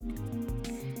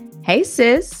Hey,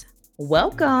 sis.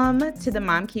 Welcome to the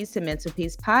Mom Keys to Mental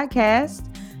Peace podcast.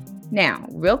 Now,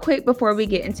 real quick before we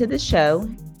get into the show,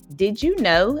 did you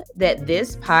know that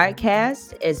this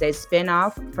podcast is a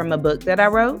spinoff from a book that I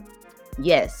wrote?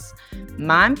 Yes,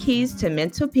 Mom Keys to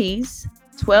Mental Peace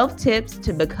 12 Tips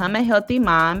to Become a Healthy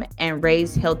Mom and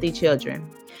Raise Healthy Children.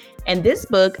 In this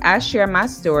book, I share my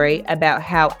story about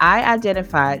how I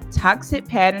identified toxic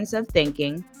patterns of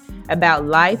thinking about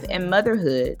life and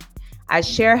motherhood. I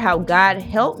share how God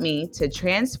helped me to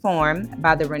transform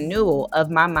by the renewal of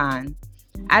my mind.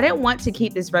 I didn't want to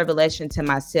keep this revelation to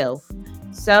myself,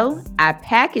 so I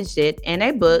packaged it in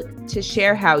a book to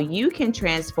share how you can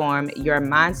transform your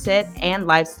mindset and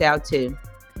lifestyle too.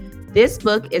 This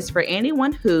book is for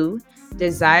anyone who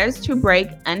desires to break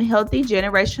unhealthy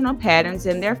generational patterns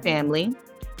in their family,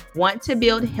 want to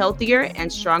build healthier and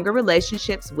stronger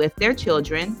relationships with their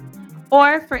children,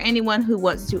 or for anyone who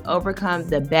wants to overcome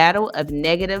the battle of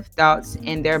negative thoughts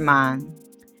in their mind.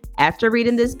 After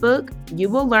reading this book, you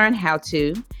will learn how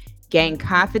to gain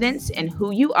confidence in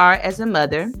who you are as a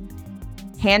mother,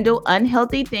 handle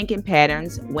unhealthy thinking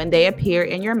patterns when they appear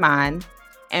in your mind,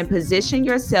 and position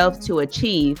yourself to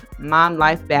achieve mom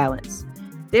life balance.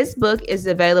 This book is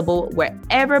available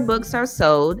wherever books are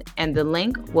sold, and the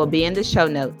link will be in the show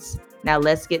notes. Now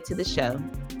let's get to the show.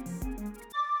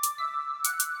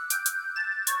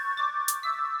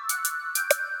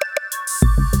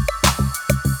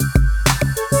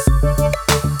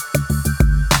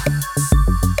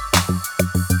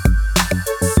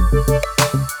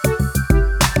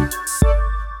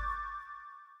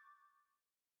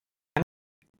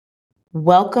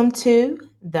 Welcome to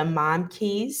the Mom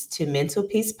Keys to Mental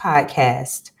Peace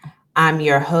podcast. I'm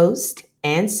your host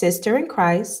and sister in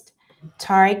Christ,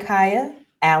 Tari Kaya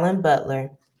Allen Butler.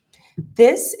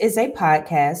 This is a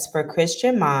podcast for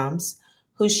Christian moms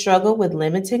who struggle with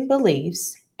limiting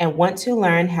beliefs and want to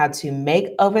learn how to make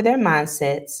over their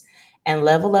mindsets and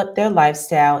level up their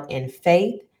lifestyle in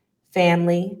faith,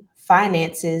 family,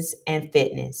 finances, and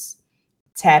fitness.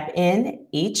 Tap in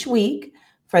each week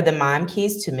for the Mom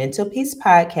Keys to Mental Peace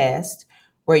podcast,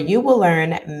 where you will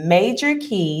learn major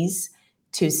keys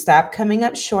to stop coming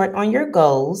up short on your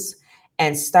goals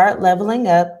and start leveling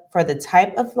up for the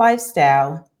type of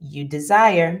lifestyle you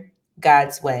desire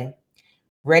God's way.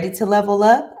 Ready to level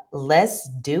up? Let's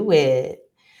do it.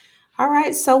 All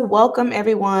right, so welcome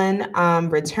everyone,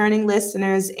 returning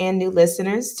listeners and new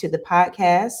listeners to the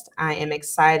podcast. I am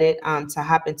excited to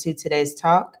hop into today's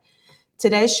talk.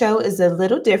 Today's show is a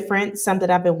little different, something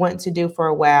I've been wanting to do for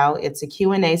a while. It's a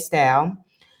Q&A style.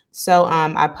 So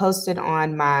I posted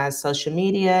on my social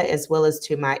media as well as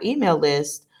to my email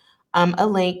list a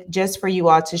link just for you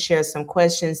all to share some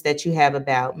questions that you have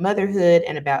about motherhood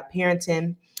and about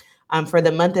parenting. For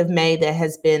the month of May, that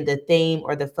has been the theme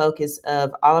or the focus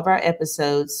of all of our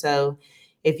episodes. So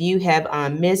if you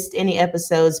have missed any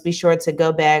episodes, be sure to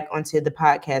go back onto the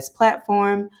podcast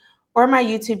platform or my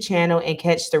YouTube channel and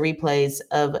catch the replays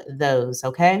of those,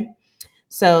 okay?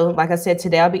 So like I said,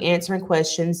 today I'll be answering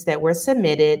questions that were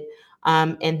submitted.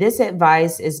 And this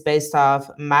advice is based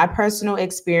off my personal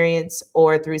experience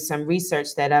or through some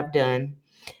research that I've done.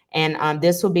 And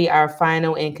this will be our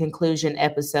final and conclusion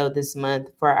episode this month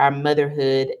for our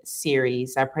motherhood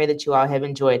series. I pray that you all have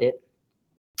enjoyed it.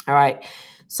 All right.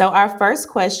 So our first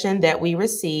question that we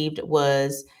received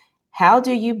was, how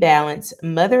do you balance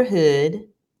motherhood,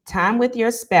 time with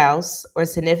your spouse or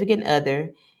significant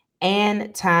other,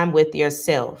 and time with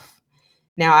yourself?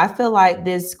 Now, I feel like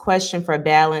this question for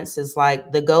balance is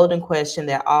like the golden question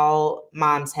that all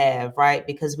moms have, right?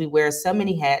 Because we wear so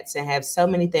many hats and have so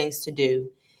many things to do.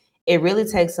 It really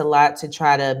takes a lot to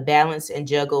try to balance and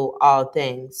juggle all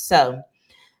things. So,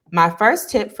 my first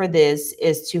tip for this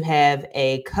is to have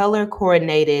a color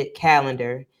coordinated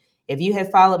calendar. If you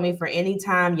have followed me for any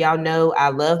time, y'all know I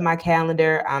love my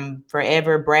calendar. I'm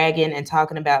forever bragging and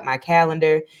talking about my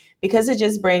calendar because it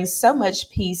just brings so much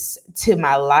peace to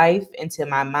my life and to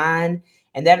my mind.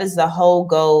 And that is the whole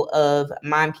goal of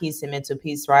Mom Keys and Mental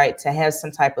Peace, right? To have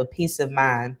some type of peace of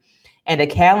mind. And a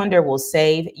calendar will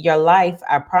save your life,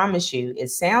 I promise you. It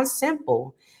sounds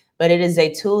simple, but it is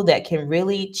a tool that can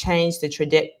really change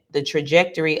the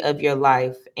trajectory of your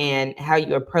life and how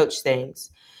you approach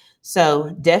things.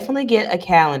 So definitely get a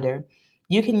calendar.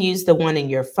 You can use the one in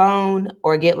your phone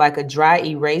or get like a dry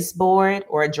erase board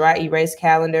or a dry erase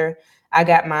calendar. I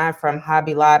got mine from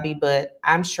Hobby Lobby, but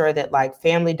I'm sure that like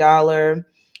Family Dollar,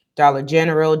 Dollar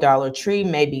General, Dollar Tree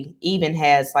maybe even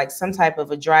has like some type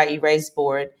of a dry erase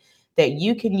board that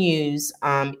you can use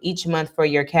each month for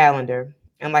your calendar.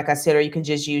 And like I said, or you can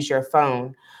just use your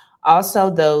phone. Also,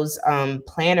 those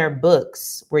planner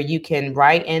books where you can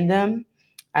write in them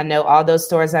I know all those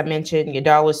stores I mentioned, your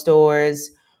dollar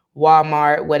stores,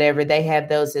 Walmart, whatever, they have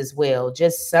those as well.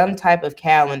 Just some type of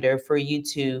calendar for you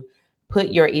to put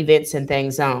your events and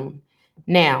things on.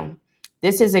 Now,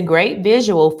 this is a great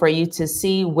visual for you to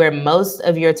see where most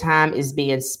of your time is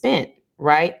being spent,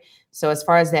 right? So, as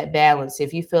far as that balance,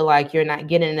 if you feel like you're not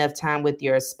getting enough time with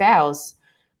your spouse,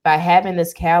 by having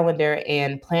this calendar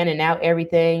and planning out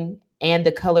everything and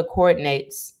the color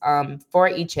coordinates for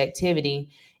each activity,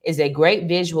 is a great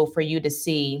visual for you to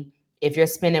see if you're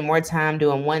spending more time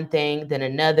doing one thing than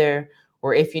another,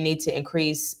 or if you need to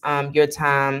increase your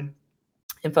time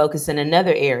and focus in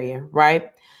another area,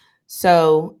 right?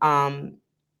 So,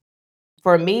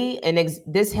 for me,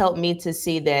 this helped me to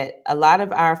see that a lot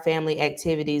of our family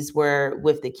activities were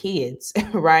with the kids,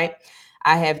 right?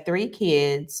 I have three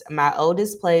kids. My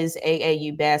oldest plays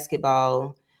AAU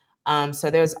basketball.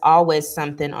 So there's always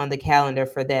something on the calendar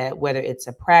for that, whether it's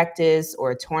a practice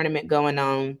or a tournament going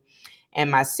on.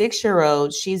 And my 6 year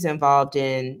old, she's involved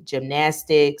in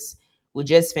gymnastics. We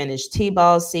just finished T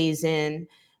ball season.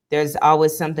 There's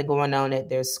always something going on at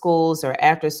their schools or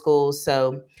after school.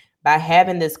 So by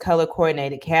having this color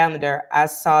coordinated calendar, I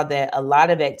saw that a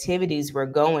lot of activities were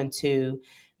going to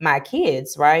my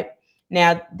kids, right?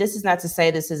 Now, this is not to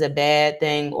say this is a bad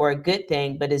thing or a good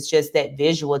thing, but it's just that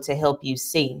visual to help you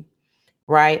see,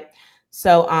 right?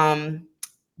 So,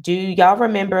 do y'all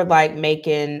remember like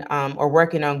making or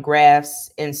working on graphs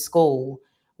in school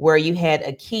where you had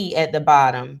a key at the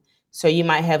bottom? So you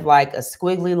might have like a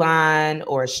squiggly line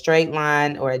or a straight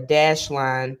line or a dash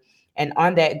line. And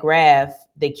on that graph,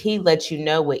 the key lets you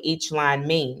know what each line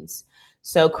means.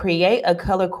 So create a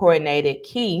color coordinated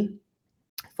key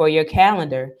for your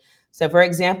calendar. So, for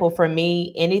example, for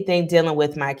me, anything dealing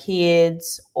with my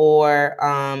kids or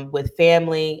with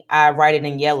family, I write it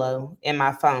in yellow in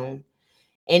my phone.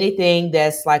 Anything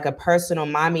that's like a personal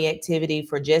mommy activity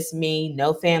for just me,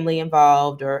 no family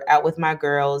involved, or out with my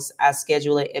girls, I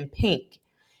schedule it in pink.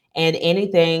 And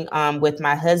anything with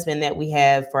my husband that we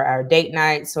have for our date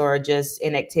nights or just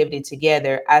an activity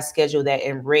together, I schedule that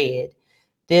in red.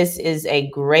 This is a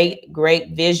great,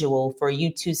 great visual for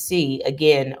you to see,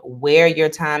 again, where your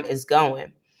time is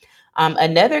going.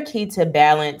 Another key to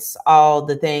balance all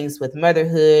the things with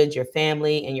motherhood, your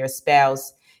family, and your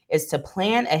spouse is to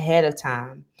plan ahead of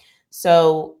time.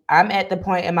 So I'm at the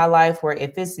point in my life where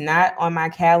if it's not on my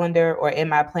calendar or in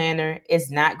my planner,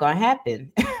 it's not going to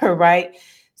happen, right?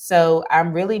 So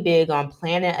I'm really big on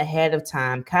planning ahead of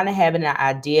time, kind of having an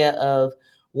idea of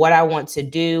what I want to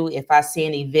do. If I see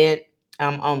an event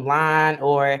online,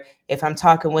 or if I'm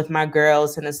talking with my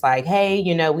girls and it's like, hey,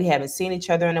 we haven't seen each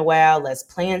other in a while, let's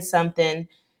plan something,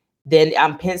 then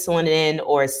I'm penciling it in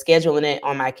or scheduling it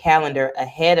on my calendar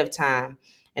ahead of time.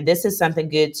 And this is something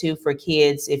good too for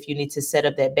kids if you need to set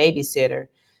up that babysitter.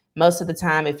 Most of the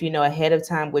time, if you know ahead of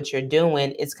time what you're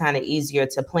doing, it's kind of easier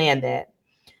to plan that.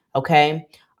 Okay.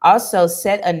 Also,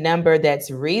 set a number that's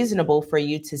reasonable for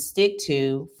you to stick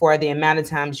to for the amount of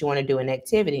times you want to do an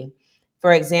activity.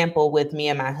 For example, with me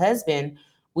and my husband,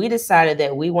 we decided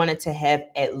that we wanted to have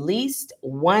at least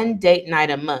one date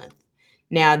night a month.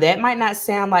 Now, that might not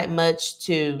sound like much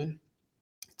to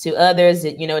others.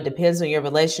 It depends on your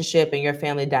relationship and your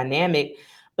family dynamic.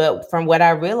 But from what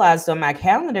I realized on my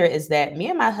calendar is that me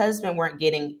and my husband weren't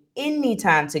getting any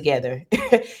time together.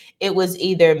 It was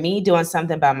either me doing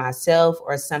something by myself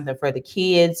or something for the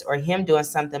kids or him doing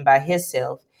something by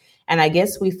himself. And I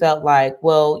guess we felt like,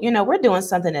 well, we're doing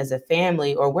something as a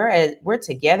family, or we're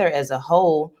together as a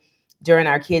whole during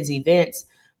our kids' events,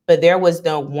 but there was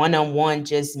no one-on-one,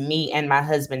 just me and my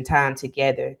husband time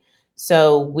together.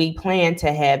 So we plan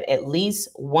to have at least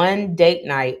one date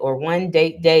night or one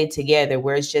date day together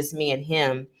where it's just me and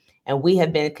him. And we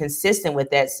have been consistent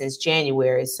with that since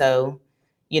January. So,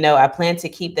 I plan to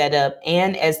keep that up.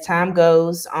 And as time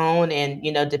goes on and,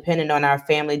 depending on our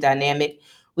family dynamic,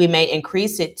 we may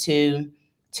increase it to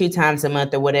 2 times a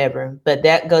month or whatever. But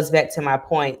that goes back to my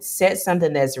point. Set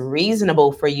something that's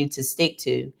reasonable for you to stick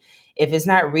to. If it's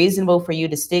not reasonable for you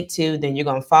to stick to, then you're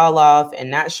going to fall off and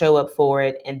not show up for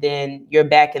it. And then you're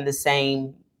back in the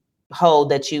same hole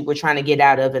that you were trying to get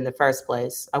out of in the first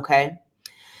place. Okay.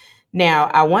 Now,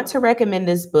 I want to recommend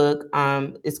this book.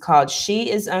 It's called She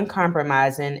is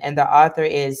Uncompromising, and the author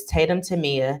is Tatum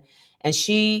Tamia. And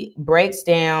she breaks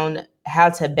down how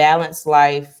to balance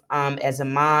life as a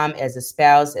mom, as a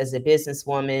spouse, as a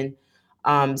businesswoman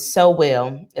so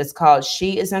well. It's called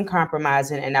She is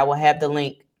Uncompromising, and I will have the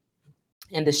link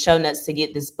in the show notes to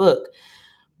get this book.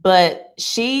 But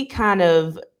she kind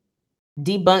of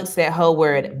debunks that whole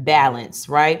word balance,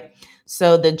 right?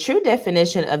 So the true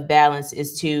definition of balance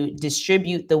is to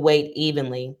distribute the weight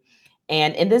evenly.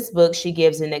 And in this book, she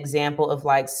gives an example of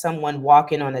like someone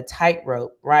walking on a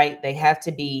tightrope, right? They have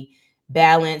to be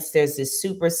balanced. There's this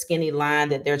super skinny line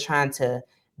that they're trying to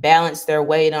balance their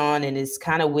weight on, and it's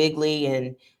kind of wiggly.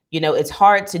 And, it's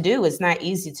hard to do. It's not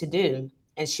easy to do.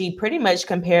 And she pretty much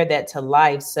compared that to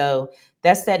life. So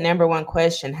that's that number one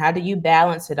question. How do you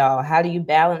balance it all? How do you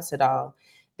balance it all?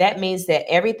 That means that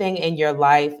everything in your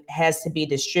life has to be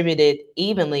distributed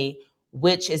evenly,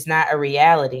 which is not a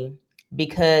reality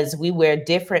because we wear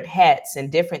different hats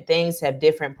and different things have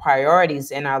different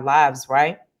priorities in our lives,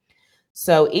 right?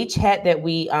 So each hat that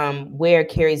we wear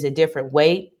carries a different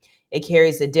weight, it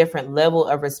carries a different level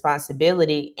of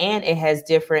responsibility, and it has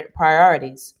different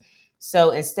priorities.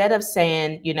 So instead of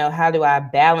saying, how do I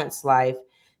balance life,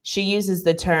 she uses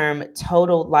the term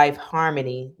total life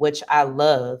harmony, which I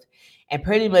love. And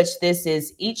pretty much this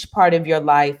is each part of your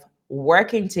life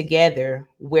working together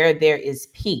where there is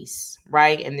peace,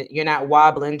 right? And you're not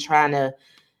wobbling, trying to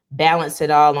balance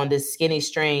it all on this skinny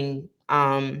string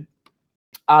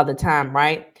all the time,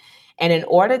 right? And in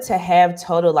order to have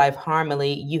total life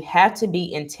harmony, you have to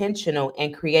be intentional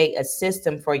and create a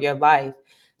system for your life.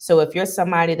 So if you're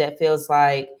somebody that feels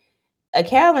like a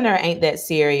calendar ain't that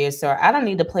serious, or I don't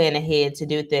need to plan ahead to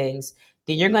do things,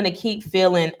 then you're going to keep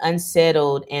feeling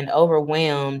unsettled and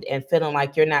overwhelmed and feeling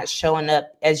like you're not showing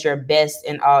up as your best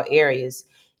in all areas.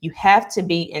 You have to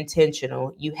be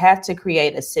intentional. You have to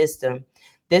create a system.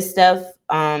 This stuff,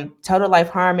 total life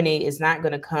harmony, is not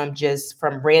going to come just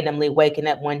from randomly waking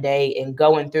up one day and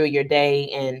going through your day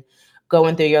and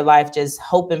going through your life just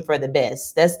hoping for the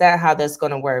best. That's not how that's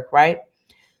going to work, right?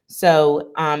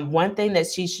 So, one thing that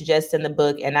she suggests in the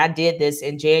book, and I did this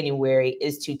in January,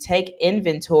 is to take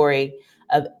inventory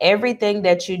of everything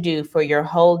that you do for your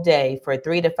whole day for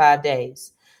 3 to 5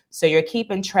 days. So, you're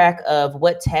keeping track of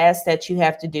what tasks that you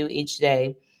have to do each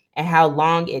day and how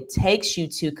long it takes you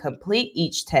to complete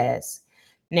each task.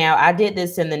 Now, I did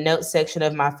this in the notes section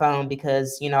of my phone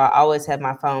because, I always have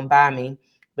my phone by me,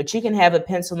 but you can have a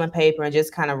pencil and paper and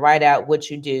just kind of write out what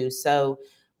you do. So,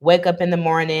 wake up in the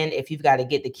morning, if you've got to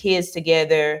get the kids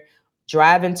together,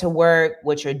 driving to work,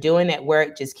 what you're doing at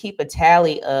work, just keep a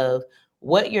tally of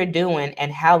what you're doing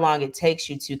and how long it takes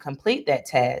you to complete that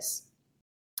task.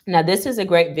 Now, this is a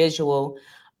great visual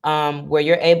where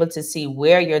you're able to see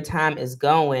where your time is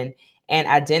going and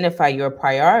identify your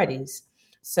priorities.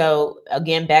 So,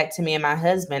 again, back to me and my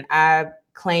husband, I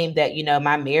claimed that,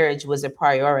 my marriage was a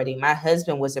priority. My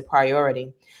husband was a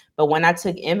priority. But when I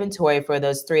took inventory for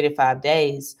those 3 to 5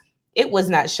 days, it was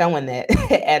not showing that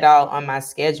at all on my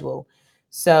schedule.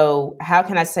 So, how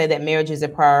can I say that marriage is a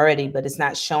priority, but it's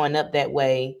not showing up that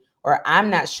way, or I'm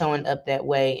not showing up that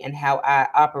way in how I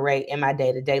operate in my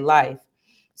day to day life?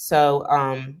 So,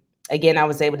 again, I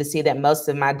was able to see that most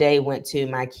of my day went to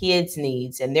my kids'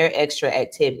 needs and their extra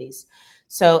activities.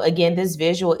 So, again, this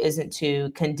visual isn't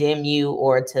to condemn you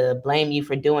or to blame you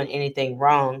for doing anything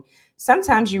wrong.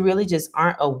 Sometimes you really just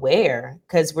aren't aware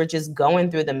because we're just going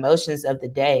through the motions of the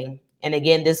day. And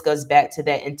again, this goes back to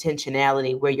that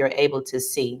intentionality where you're able to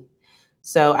see.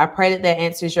 So I pray that that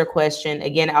answers your question.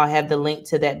 Again, I'll have the link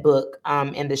to that book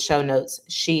in the show notes.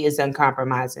 She is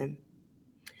uncompromising.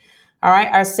 All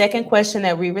right, our second question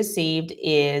that we received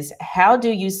is, how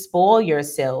do you spoil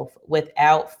yourself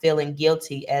without feeling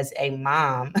guilty as a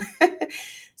mom?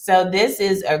 So this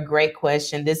is a great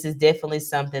question. This is definitely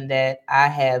something that I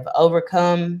have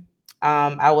overcome,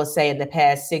 I will say, in the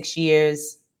past 6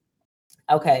 years.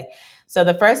 Okay, so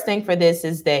the first thing for this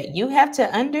is that you have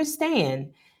to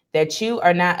understand that you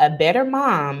are not a better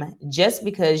mom just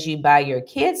because you buy your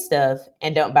kids stuff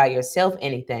and don't buy yourself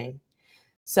anything.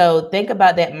 So think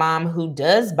about that mom who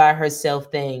does buy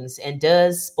herself things and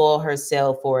does spoil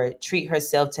herself or treat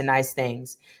herself to nice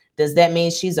things. Does that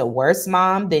mean she's a worse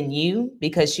mom than you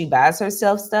because she buys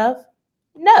herself stuff?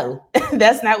 No,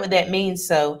 that's not what that means.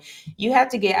 So you have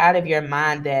to get out of your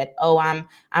mind that, oh, I'm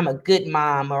a good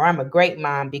mom or I'm a great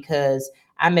mom because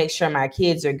I make sure my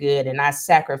kids are good and I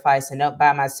sacrifice and don't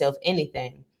buy myself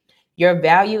anything. Your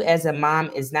value as a mom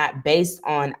is not based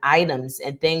on items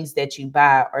and things that you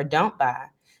buy or don't buy.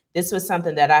 This was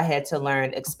something that I had to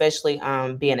learn, especially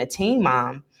being a teen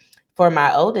mom. For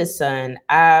my oldest son,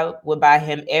 I would buy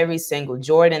him every single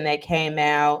Jordan that came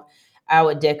out. I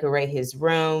would decorate his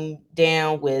room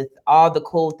down with all the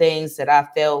cool things that I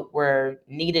felt were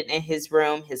needed in his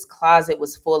room. His closet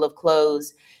was full of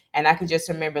clothes. And I could just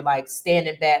remember like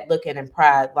standing back, looking in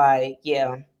pride, like,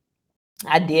 yeah,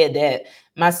 I did that.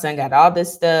 My son got all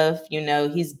this stuff,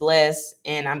 he's blessed.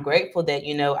 And I'm grateful that,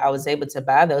 I was able to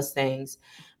buy those things.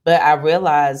 But I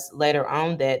realized later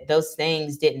on that those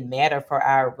things didn't matter for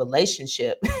our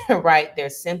relationship, right? They're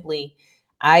simply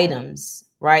items.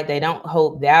 right? They don't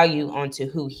hold value onto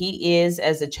who he is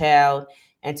as a child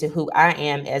and to who I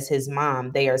am as his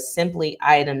mom. They are simply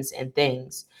items and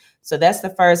things. So that's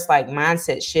the first like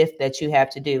mindset shift that you have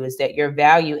to do, is that your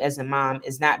value as a mom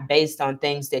is not based on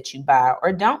things that you buy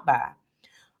or don't buy.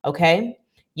 Okay.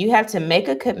 You have to make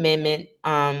a commitment.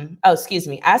 I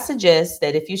suggest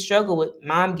that if you struggle with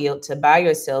mom guilt, to buy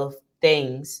yourself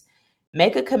things,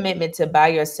 make a commitment to buy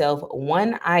yourself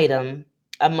one item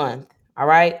a month. All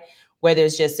right. Whether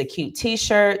it's just a cute t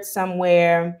shirt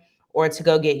somewhere, or to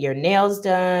go get your nails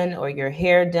done, or your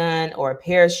hair done, or a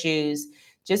pair of shoes,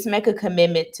 just make a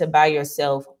commitment to buy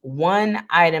yourself one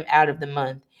item out of the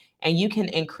month. And you can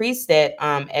increase that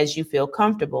as you feel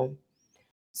comfortable.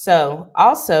 So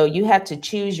also you have to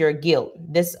choose your guilt.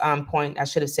 This point I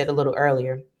should have said a little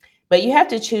earlier, but you have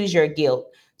to choose your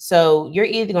guilt. So you're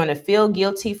either going to feel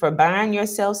guilty for buying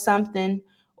yourself something,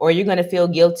 or you're going to feel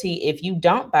guilty if you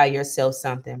don't buy yourself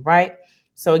something, right?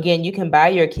 So again, you can buy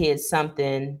your kids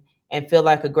something and feel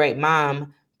like a great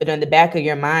mom, but in the back of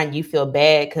your mind, you feel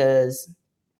bad because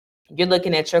you're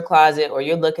looking at your closet or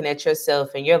you're looking at yourself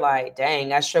and you're like,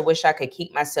 dang, I sure wish I could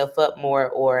keep myself up more,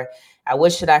 or I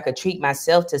wish that I could treat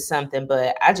myself to something,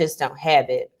 but I just don't have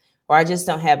it, or I just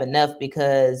don't have enough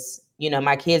because,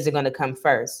 my kids are going to come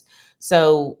first.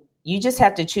 So you just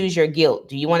have to choose your guilt.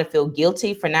 Do you want to feel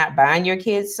guilty for not buying your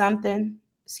kids something?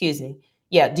 Excuse me.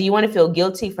 Yeah. Do you want to feel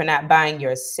guilty for not buying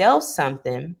yourself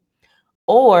something?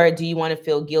 Or do you want to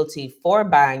feel guilty for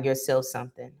buying yourself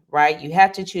something, right? You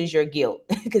have to choose your guilt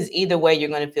because either way, you're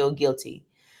going to feel guilty.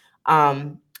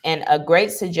 And a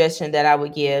great suggestion that I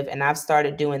would give, and I've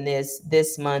started doing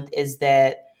this month, is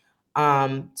that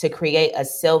to create a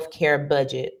self-care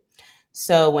budget.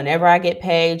 So whenever I get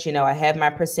paid, I have my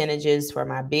percentages for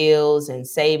my bills and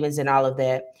savings and all of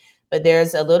that. But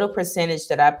there's a little percentage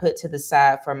that I put to the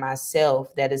side for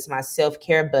myself that is my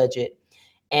self-care budget.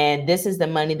 And this is the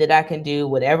money that I can do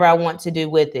whatever I want to do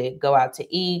with it. Go out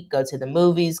to eat, go to the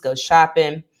movies, go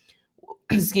shopping,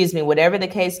 excuse me, whatever the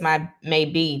case may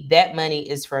be. That money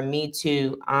is for me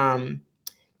to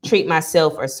treat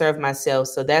myself or serve myself.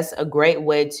 So that's a great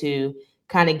way to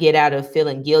kind of get out of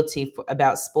feeling guilty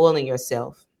about spoiling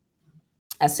yourself.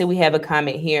 I see we have a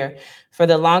comment here. For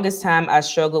the longest time, I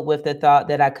struggled with the thought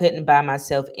that I couldn't buy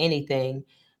myself anything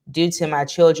due to my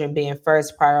children being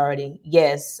first priority.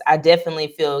 Yes, I definitely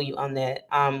feel you on that.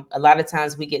 A lot of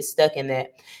times we get stuck in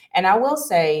that. And I will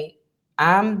say,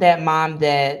 I'm that mom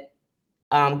that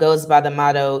goes by the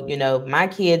motto, my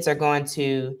kids are going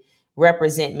to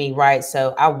represent me, right?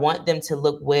 So I want them to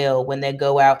look well when they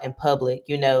go out in public.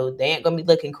 They ain't going to be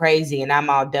looking crazy and I'm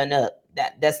all done up.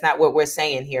 That's not what we're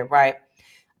saying here, right?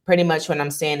 Pretty much what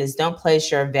I'm saying is, don't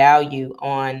place your value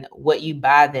on what you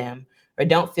buy them, or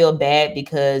don't feel bad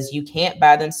because you can't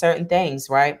buy them certain things,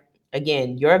 right?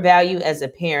 Again, your value as a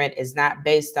parent is not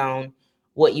based on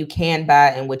what you can buy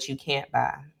and what you can't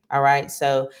buy. All right.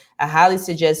 So I highly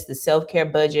suggest the self-care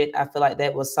budget. I feel like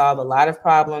that will solve a lot of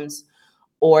problems.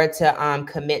 Or to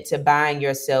commit to buying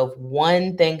yourself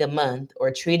one thing a month,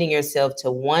 or treating yourself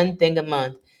to one thing a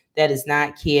month that is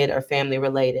not kid or family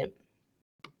related.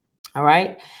 All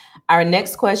right. Our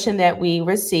next question that we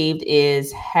received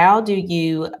is, how do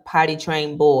you potty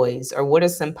train boys, or what are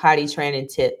some potty training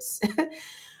tips?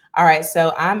 All right.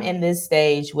 So I'm in this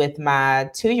stage with my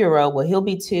 2-year-old. Well, he'll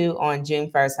be 2 on June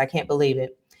 1st. I can't believe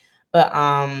it. But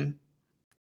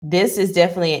this is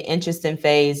definitely an interesting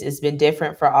phase. It's been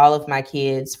different for all of my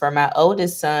kids. For my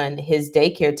oldest son, his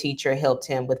daycare teacher helped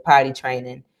him with potty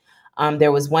training.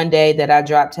 There was one day that I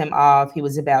dropped him off. He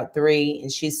was about 3,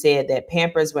 and she said that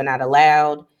Pampers were not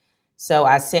allowed. So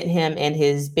I sent him in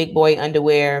his big boy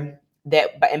underwear.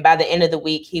 And by the end of the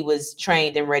week, he was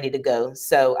trained and ready to go.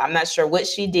 So I'm not sure what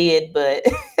she did, but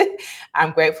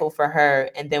I'm grateful for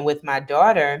her. And then with my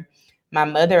daughter, my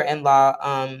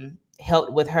mother-in-law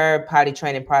helped with her potty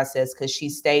training process because she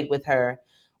stayed with her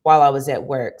while I was at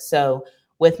work. So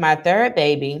with my third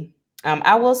baby,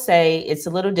 I will say it's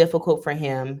a little difficult for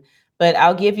him, but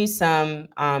I'll give you some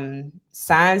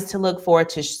signs to look for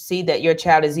to see that your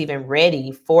child is even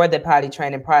ready for the potty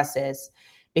training process.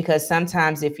 Because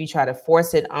sometimes if you try to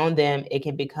force it on them, it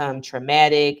can become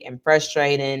traumatic and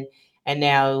frustrating. And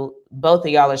now both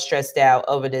of y'all are stressed out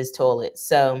over this toilet.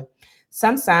 So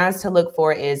some signs to look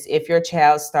for is if your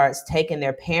child starts taking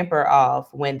their pamper off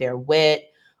when they're wet,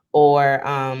 or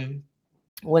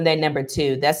when they're number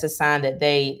 2, that's a sign that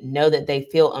they know that they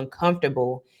feel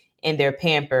uncomfortable in their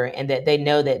pamper and that they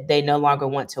know that they no longer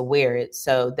want to wear it.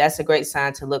 So that's a great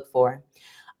sign to look for.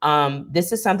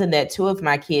 This is something that 2 of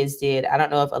my kids did. I don't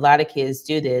know if a lot of kids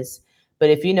do this, but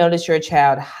if you notice your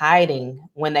child hiding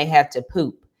when they have to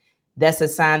poop, that's a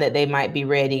sign that they might be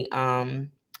ready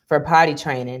for potty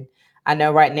training. I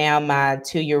know right now my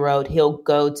 2 year old, he'll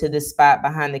go to the spot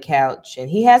behind the couch and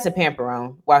he has a pamper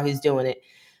on while he's doing it.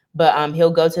 But he'll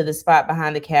go to the spot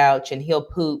behind the couch and he'll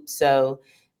poop. So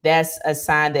that's a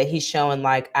sign that he's showing,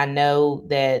 like, I know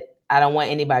that I don't want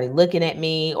anybody looking at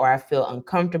me, or I feel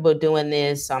uncomfortable doing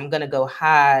this. So I'm going to go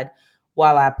hide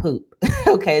while I poop.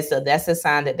 Okay. So that's a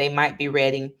sign that they might be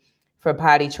ready for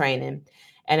potty training.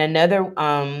 And another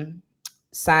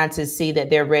sign to see that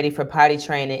they're ready for potty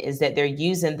training is that they're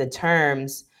using the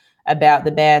terms about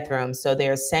the bathroom. So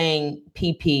they're saying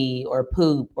pee pee or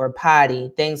poop or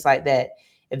potty, things like that.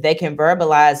 If they can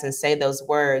verbalize and say those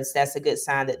words, that's a good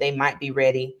sign that they might be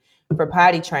ready for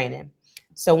potty training.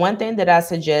 So one thing that I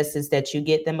suggest is that you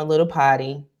get them a little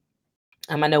potty.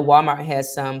 I know Walmart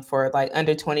has some for like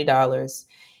under $20,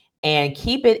 and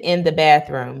keep it in the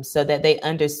bathroom so that they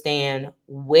understand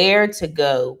where to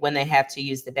go when they have to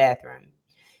use the bathroom.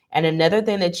 And another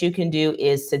thing that you can do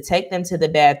is to take them to the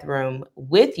bathroom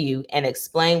with you and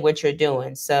explain what you're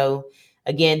doing. So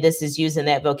again, this is using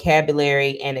that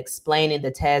vocabulary and explaining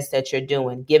the task that you're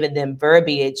doing, giving them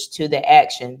verbiage to the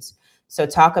actions. So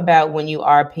talk about when you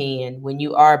are peeing, when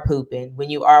you are pooping, when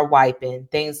you are wiping,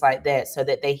 things like that, so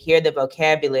that they hear the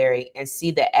vocabulary and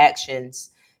see the actions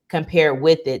compare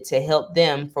with it to help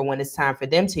them for when it's time for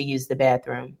them to use the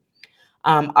bathroom.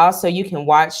 Also, you can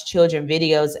watch children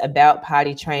videos about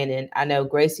potty training. I know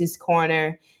Gracie's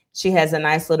Corner, she has a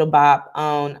nice little bop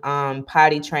on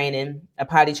potty training, a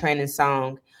potty training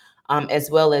song,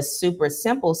 as well as Super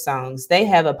Simple Songs. They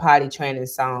have a potty training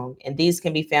song, and these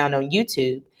can be found on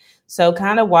YouTube. So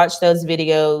kind of watch those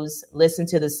videos, listen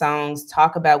to the songs,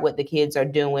 talk about what the kids are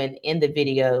doing in the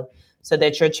video so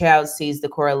that your child sees the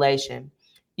correlation.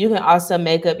 You can also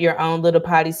make up your own little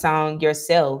potty song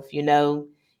yourself.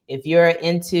 If you're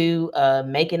into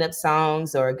making up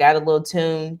songs or got a little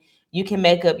tune, you can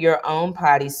make up your own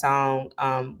potty song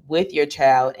with your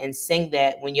child and sing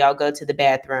that when y'all go to the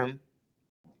bathroom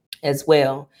as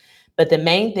well. But the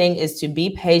main thing is to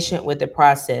be patient with the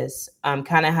process.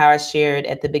 Kind of how I shared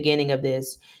at the beginning of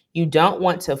this. You don't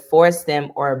want to force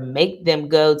them or make them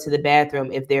go to the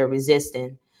bathroom if they're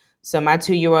resisting. So my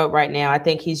 2 year old right now, I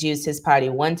think he's used his potty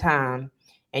one time.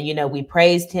 And, we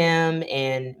praised him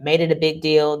and made it a big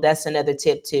deal. That's another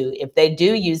tip too. If they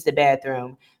do use the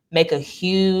bathroom, make a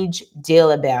huge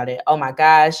deal about it. Oh my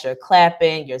gosh, you're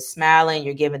clapping, you're smiling,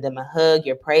 you're giving them a hug,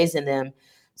 you're praising them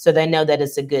so they know that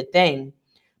it's a good thing.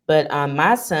 But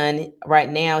my son right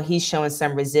now, he's showing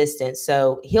some resistance.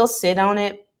 So he'll sit on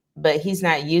it, but he's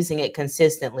not using it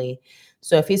consistently.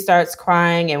 So if he starts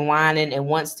crying and whining and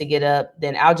wants to get up,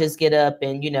 then I'll just get up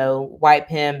and, wipe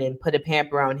him and put a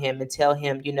pamper on him and tell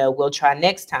him, we'll try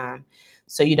next time.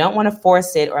 So you don't want to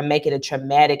force it or make it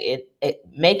a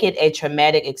make it a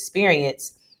traumatic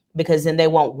experience, because then they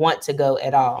won't want to go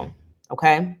at all.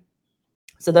 Okay.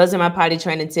 So those are my potty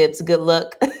training tips. Good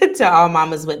luck to all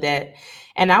mamas with that.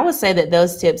 And I would say that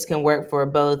those tips can work for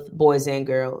both boys and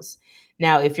girls.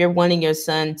 Now, if you're wanting your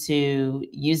son to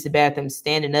use the bathroom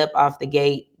standing up off the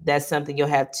gate, that's something you'll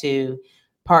have to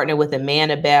partner with a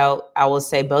man about. I will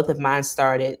say both of mine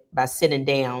started by sitting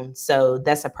down. So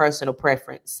that's a personal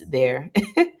preference there.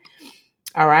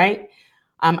 All right.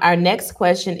 Our next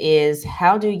question is,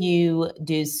 how do you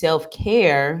do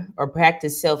self-care or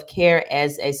practice self-care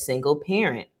as a single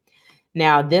parent?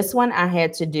 Now, this one I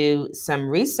had to do some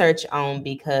research on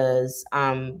because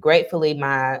gratefully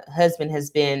my husband has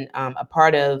been a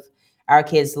part of our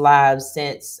kids' lives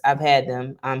since I've had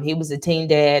them. He was a teen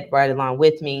dad right along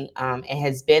with me and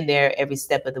has been there every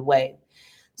step of the way.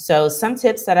 So some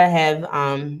tips that I have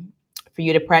for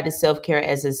you to practice self-care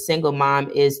as a single mom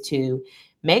is to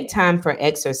make time for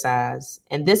exercise.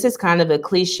 And this is kind of a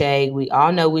cliche. We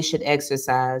all know we should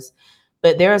exercise,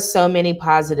 but there are so many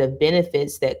positive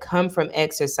benefits that come from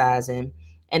exercising.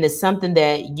 And it's something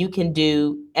that you can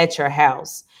do at your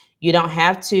house. You don't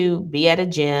have to be at a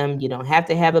gym. You don't have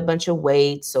to have a bunch of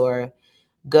weights or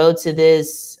go to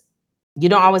this. You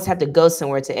don't always have to go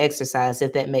somewhere to exercise,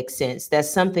 if that makes sense. That's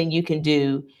something you can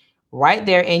do right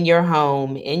there in your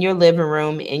home, in your living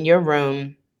room, in your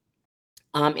room.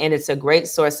 And it's a great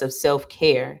source of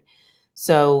self-care.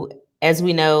 So as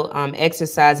we know,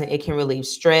 exercising, it can relieve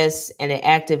stress and it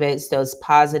activates those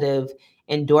positive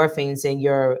endorphins in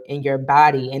your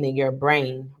body and in your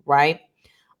brain, right?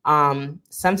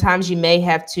 Sometimes you may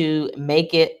have to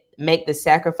make the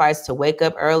sacrifice to wake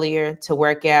up earlier to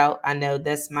work out. I know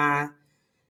that's my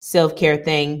self-care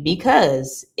thing,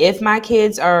 because if my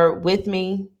kids are with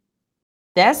me,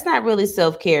 that's not really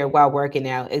self-care while working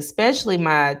out, especially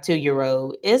my 2 year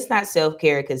old. It's not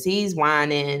self-care because he's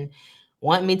whining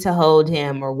want me to hold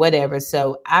him or whatever.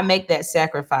 So I make that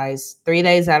sacrifice 3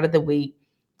 days out of the week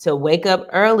to wake up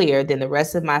earlier than the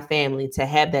rest of my family to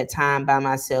have that time by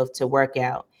myself to work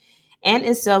out. And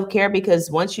it's self-care because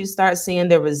once you start seeing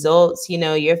the results,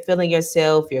 you're feeling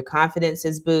yourself, your confidence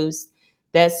is boost.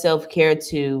 That's self-care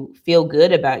to feel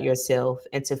good about yourself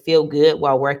and to feel good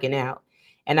while working out.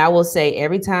 And I will say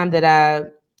every time that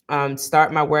I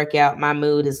start my workout, my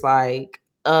mood is like,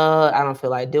 I don't feel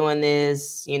like doing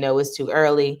this, it's too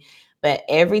early. But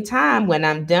every time when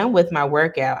I'm done with my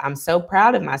workout, I'm so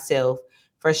proud of myself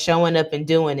for showing up and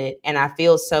doing it. And I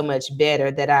feel so much better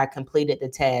that I completed the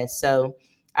task. So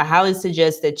I highly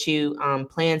suggest that you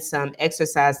plan some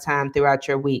exercise time throughout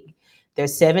your week.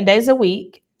 There's 7 days a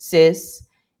week, sis.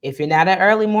 If you're not an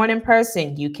early morning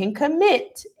person, you can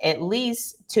commit at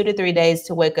least 2 to 3 days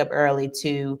to wake up early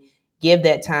to give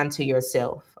that time to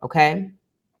yourself. Okay.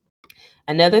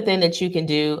 Another thing that you can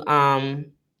do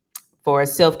for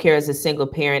self care as a single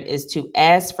parent is to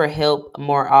ask for help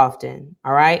more often.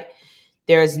 All right.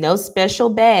 There is no special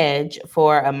badge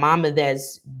for a mama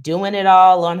that's doing it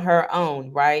all on her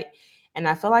own, right? And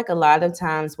I feel like a lot of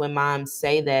times when moms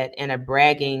say that in a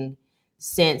bragging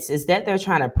sense, is that they're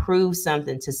trying to prove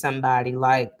something to somebody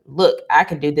like, look, I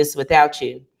can do this without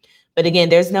you. But again,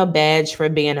 there's no badge for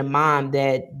being a mom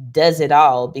that does it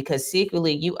all because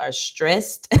secretly you are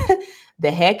stressed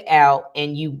the heck out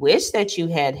and you wish that you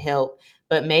had help,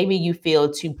 but maybe you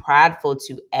feel too prideful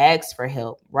to ask for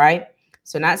help, right?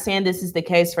 So, not saying this is the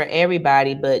case for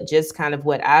everybody, but just kind of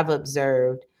what I've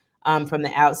observed from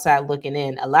the outside looking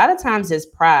in. A lot of times it's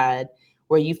pride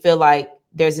where you feel like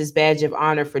there's this badge of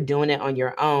honor for doing it on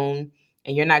your own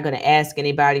and you're not going to ask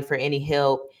anybody for any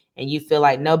help. And you feel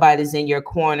like nobody's in your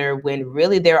corner when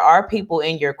really there are people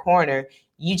in your corner.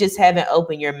 You just haven't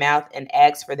opened your mouth and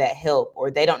asked for that help, or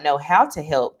they don't know how to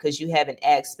help because you haven't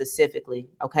asked specifically.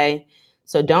 Okay.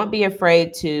 So don't be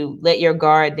afraid to let your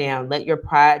guard down, let your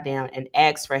pride down, and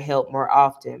ask for help more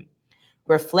often.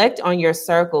 Reflect on your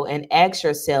circle and ask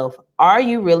yourself, are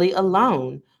you really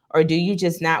alone? Or do you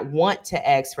just not want to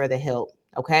ask for the help?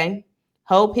 Okay.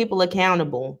 Hold people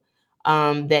accountable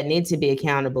that need to be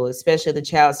accountable, especially the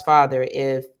child's father.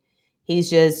 If he's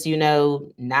just,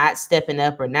 not stepping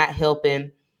up or not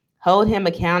helping, hold him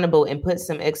accountable and put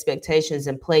some expectations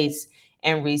in place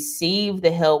and receive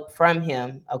the help from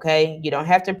him. Okay. You don't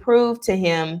have to prove to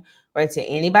him or to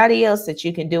anybody else that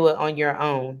you can do it on your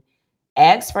own.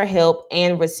 Ask for help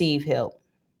and receive help.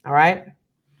 All right.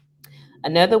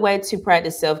 Another way to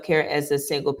practice self care as a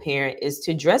single parent is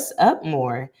to dress up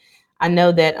more. I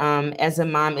know that as a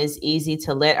mom, it's easy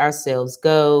to let ourselves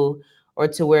go or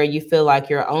to where you feel like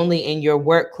you're only in your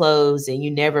work clothes and you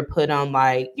never put on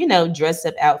like, dress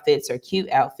up outfits or cute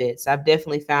outfits. I've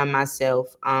definitely found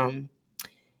myself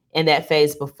in that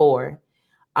phase before.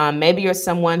 Maybe you're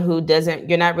someone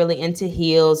you're not really into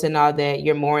heels and all that.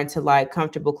 You're more into like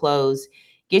comfortable clothes.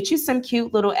 Get you some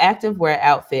cute little activewear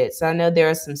outfits. I know there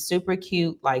are some super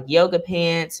cute like yoga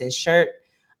pants and shirt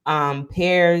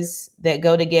pairs that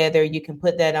go together. You can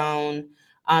put that on.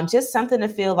 Just something to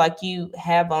feel like you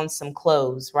have on some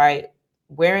clothes, right?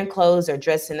 Wearing clothes or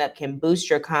dressing up can boost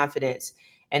your confidence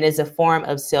and is a form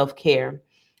of self-care.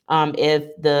 If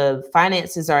the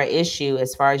finances are an issue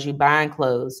as far as you buying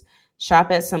clothes,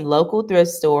 shop at some local thrift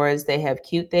stores. They have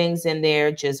cute things in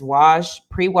there. Just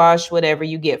pre-wash whatever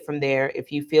you get from there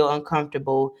if you feel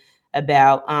uncomfortable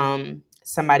about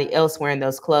somebody else wearing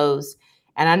those clothes.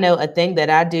 And I know a thing that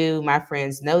I do, my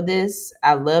friends know this.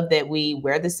 I love that we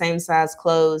wear the same size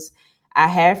clothes. I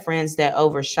have friends that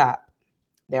overshop.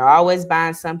 They're always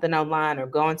buying something online or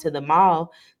going to the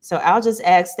mall. So I'll just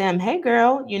ask them, hey,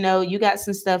 girl, you got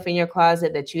some stuff in your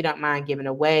closet that you don't mind giving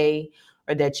away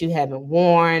or that you haven't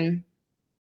worn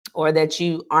or that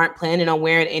you aren't planning on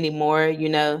wearing anymore.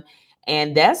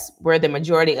 And that's where the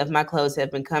majority of my clothes have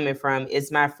been coming from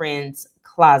is my friends'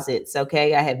 closets.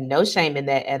 Okay. I have no shame in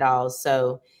that at all.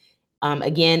 So,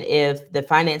 again, if the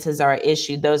finances are an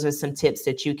issue, those are some tips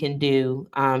that you can do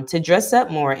to dress up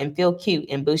more and feel cute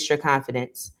and boost your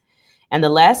confidence. And the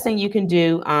last thing you can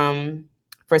do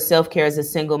for self-care as a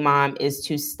single mom is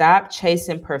to stop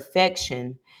chasing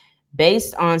perfection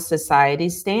based on society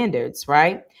standards,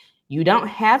 right? You don't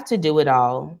have to do it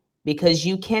all because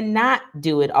you cannot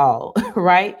do it all,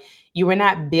 right? You were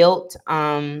not built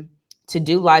to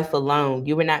do life alone.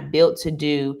 You were not built to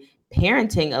do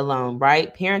parenting alone,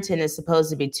 right? Parenting is supposed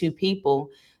to be two people,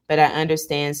 but I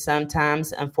understand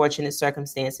sometimes unfortunate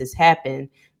circumstances happen.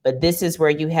 But this is where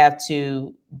you have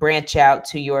to branch out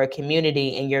to your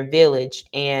community and your village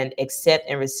and accept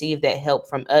and receive that help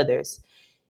from others.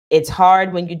 It's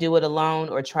hard when you do it alone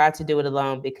or try to do it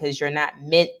alone because you're not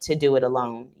meant to do it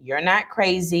alone. You're not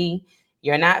crazy.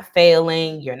 You're not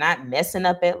failing. You're not messing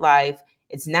up at life.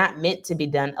 It's not meant to be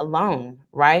done alone,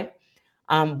 right?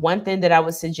 One thing that I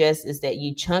would suggest is that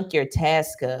you chunk your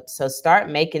task up. So start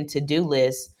making to-do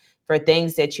lists for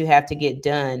things that you have to get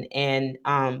done, and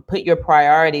put your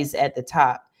priorities at the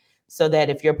top so that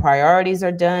if your priorities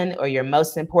are done or your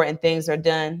most important things are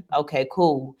done, okay,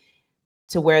 cool.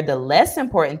 To where the less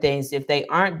important things, if they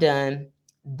aren't done,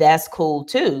 that's cool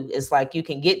too. It's like you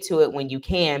can get to it when you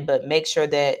can, but make sure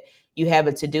that you have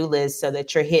a to-do list so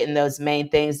that you're hitting those main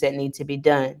things that need to be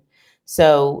done.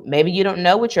 So maybe you don't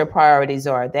know what your priorities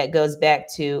are. That goes back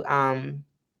to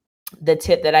the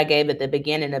tip that I gave at the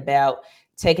beginning about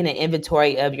taking an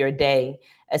inventory of your day.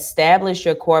 Establish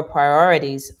your core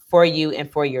priorities for you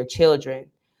and for your children.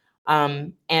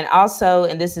 And also,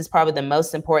 and this is probably the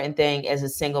most important thing as a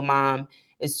single mom,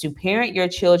 is to parent your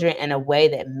children in a way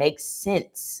that makes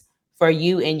sense for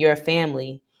you and your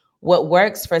family. What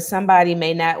works for somebody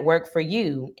may not work for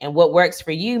you, and what works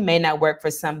for you may not work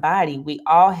for somebody. We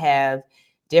all have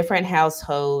different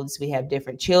households, we have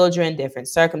different children, different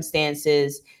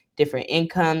circumstances, different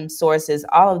income sources.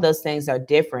 All of those things are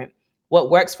different.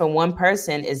 What works for one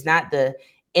person is not the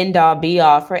end all be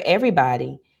all for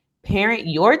everybody. Parent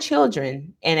your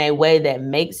children in a way that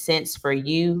makes sense for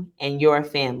you and your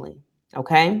family.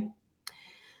 Okay.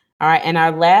 All right. And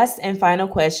our last and final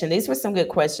question. These were some good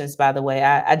questions, by the way.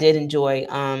 I did enjoy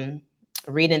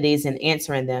reading these and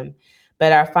answering them.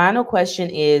 But our final question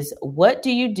is, what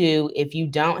do you do if you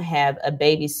don't have a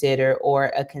babysitter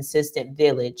or a consistent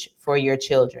village for your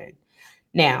children?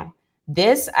 Now,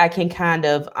 this I can kind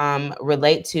of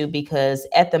relate to because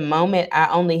at the moment I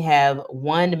only have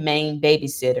one main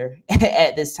babysitter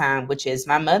at this time, which is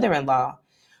my mother-in-law.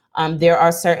 There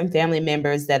are certain family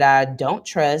members that I don't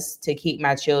trust to keep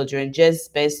my children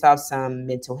just based off some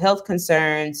mental health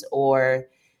concerns or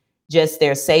just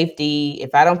their safety.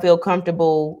 If I don't feel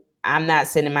comfortable, I'm not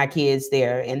sending my kids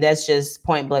there. And that's just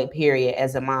point blank, period,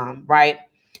 as a mom, right?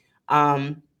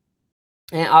 Um,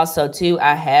 and also, too,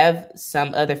 I have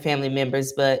some other family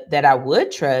members, but that I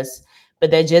would trust, but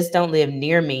they just don't live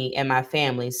near me and my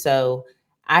family. So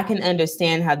I can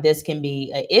understand how this can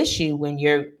be an issue when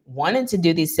you're wanting to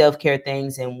do these self-care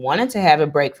things and wanting to have a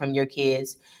break from your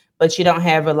kids, but you don't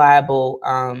have a reliable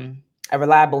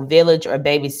village or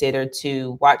babysitter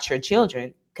to watch your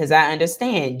children. Because I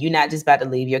understand you're not just about to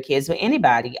leave your kids with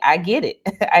anybody. I get it.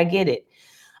 I get it.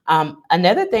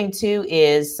 Another thing too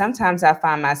is sometimes I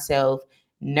find myself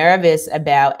nervous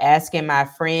about asking my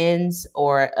friends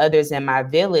or others in my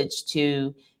village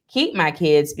to keep my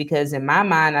kids because in my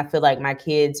mind, I feel like my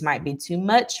kids might be too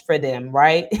much for them,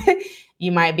 right?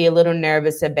 You might be a little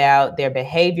nervous about their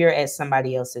behavior at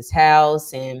somebody else's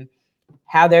house and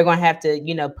how they're going to have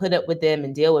to, put up with them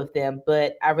and deal with them.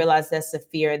 But I realize that's a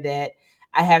fear that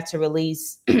I have to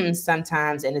release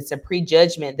sometimes. And it's a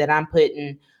prejudgment that I'm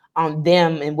putting on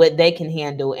them and what they can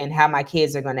handle and how my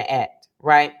kids are going to act,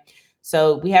 right?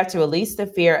 So we have to release the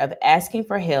fear of asking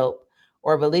for help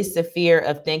or release the fear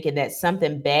of thinking that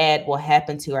something bad will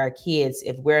happen to our kids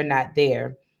if we're not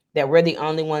there, that we're the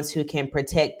only ones who can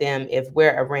protect them if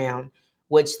we're around,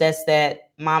 which that's that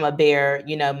mama bear,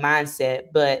 mindset.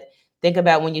 But think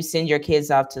about when you send your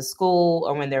kids off to school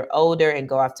or when they're older and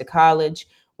go off to college,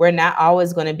 we're not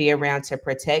always going to be around to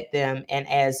protect them. And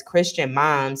as Christian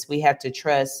moms, we have to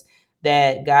trust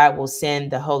that God will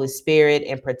send the Holy Spirit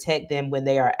and protect them when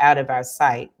they are out of our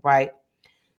sight, right?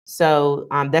 So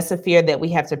that's a fear that we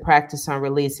have to practice on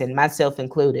releasing, myself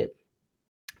included.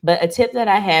 But a tip that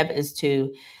I have is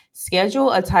to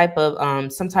schedule a type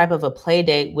of some type of a play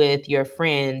date with your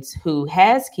friends who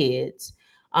has kids,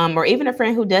 or even a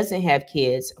friend who doesn't have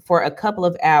kids for a couple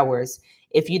of hours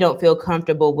if you don't feel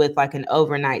comfortable with like an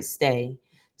overnight stay.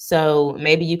 So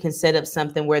maybe you can set up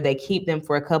something where they keep them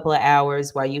for a couple of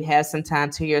hours while you have some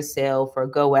time to yourself or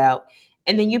go out,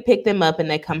 and then you pick them up and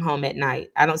they come home at night.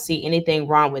 I don't see anything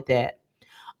wrong with that.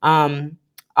 Um,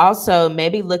 Also,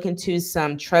 maybe look into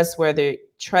some trustworthy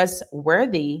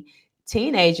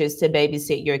teenagers to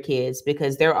babysit your kids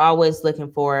because they're always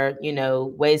looking for,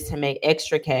 ways to make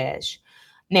extra cash.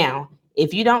 Now,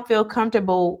 if you don't feel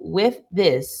comfortable with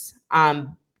this,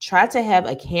 try to have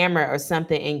a camera or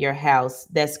something in your house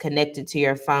that's connected to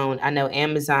your phone. I know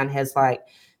Amazon has like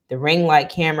the ring light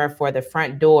camera for the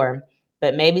front door,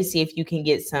 but maybe see if you can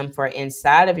get some for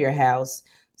inside of your house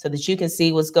so that you can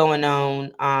see what's going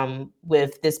on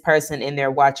with this person in there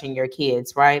watching your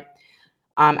kids, right?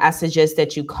 I suggest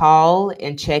that you call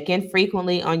and check in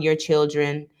frequently on your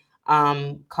children,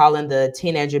 calling the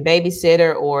teenager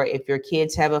babysitter, or if your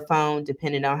kids have a phone,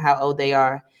 depending on how old they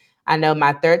are, I know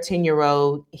my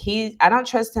 13-year-old, I don't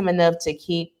trust him enough to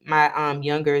keep my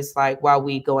youngers like while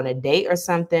we go on a date or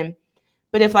something.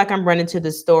 But if like I'm running to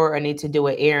the store or need to do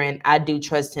an errand, I do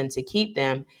trust him to keep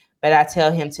them. But I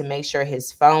tell him to make sure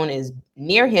his phone is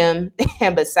near him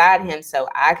and beside him so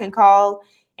I can call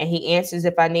and he answers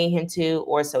if I need him to,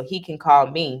 or so he can call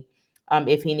me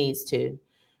if he needs to,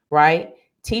 right?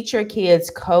 Teach your kids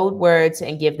code words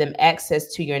and give them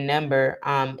access to your number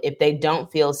if they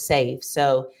don't feel safe.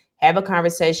 So have a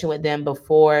conversation with them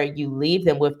before you leave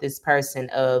them with this person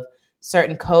of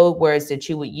certain code words that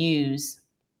you would use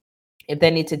if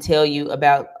they need to tell you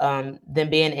about them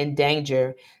being in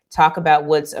danger. Talk about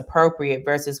what's appropriate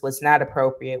versus what's not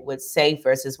appropriate, what's safe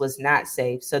versus what's not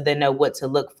safe, so they know what to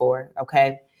look for.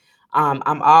 Okay.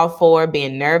 I'm all for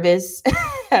being nervous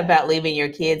about leaving your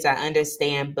kids. I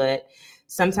understand, but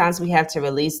sometimes we have to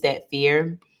release that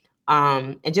fear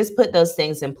and just put those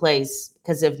things in place.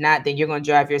 Because if not, then you're going to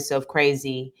drive yourself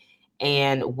crazy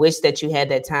and wish that you had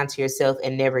that time to yourself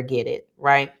and never get it.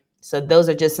 Right. So those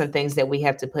are just some things that we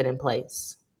have to put in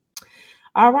place.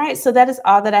 All right, so that is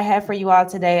all that I have for you all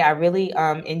today. I really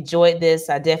enjoyed this.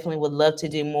 I definitely would love to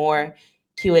do more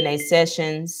Q&A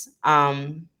sessions.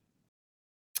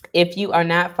 If you are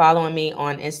not following me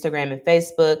on Instagram and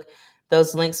Facebook,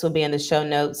 those links will be in the show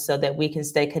notes so that we can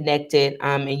stay connected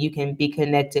and you can be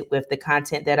connected with the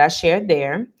content that I shared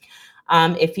there.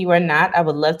 If you are not, I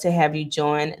would love to have you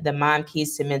join the Mom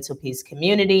Keys to Mental Peace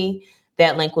community.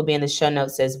 That link will be in the show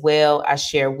notes as well. I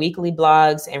share weekly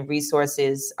blogs and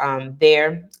resources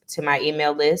there to my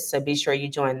email list, so be sure you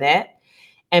join that.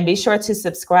 And be sure to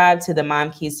subscribe to the Mom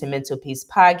Keys to Mental Peace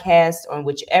podcast on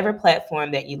whichever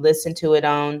platform that you listen to it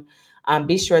on.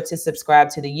 Be sure to subscribe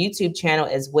to the YouTube channel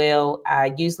as well.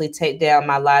 I usually take down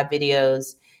my live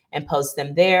videos and post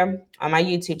them there on my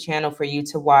YouTube channel for you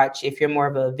to watch. If you're more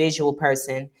of a visual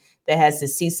person that has to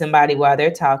see somebody while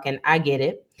they're talking, I get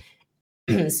it.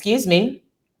 Excuse me.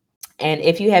 And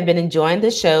if you have been enjoying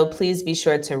the show, please be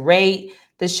sure to rate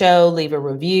the show, leave a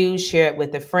review, share it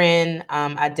with a friend.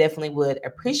 I definitely would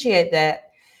appreciate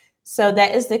that. So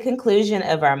that is the conclusion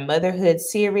of our motherhood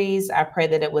series. I pray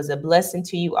that it was a blessing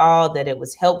to you all, that it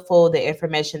was helpful, the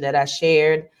information that I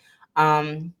shared.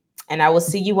 And I will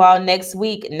see you all next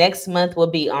week. Next month will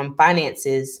be on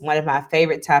finances, one of my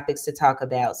favorite topics to talk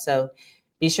about. So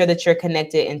be sure that you're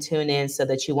connected and tune in so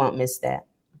that you won't miss that.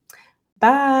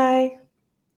 Bye.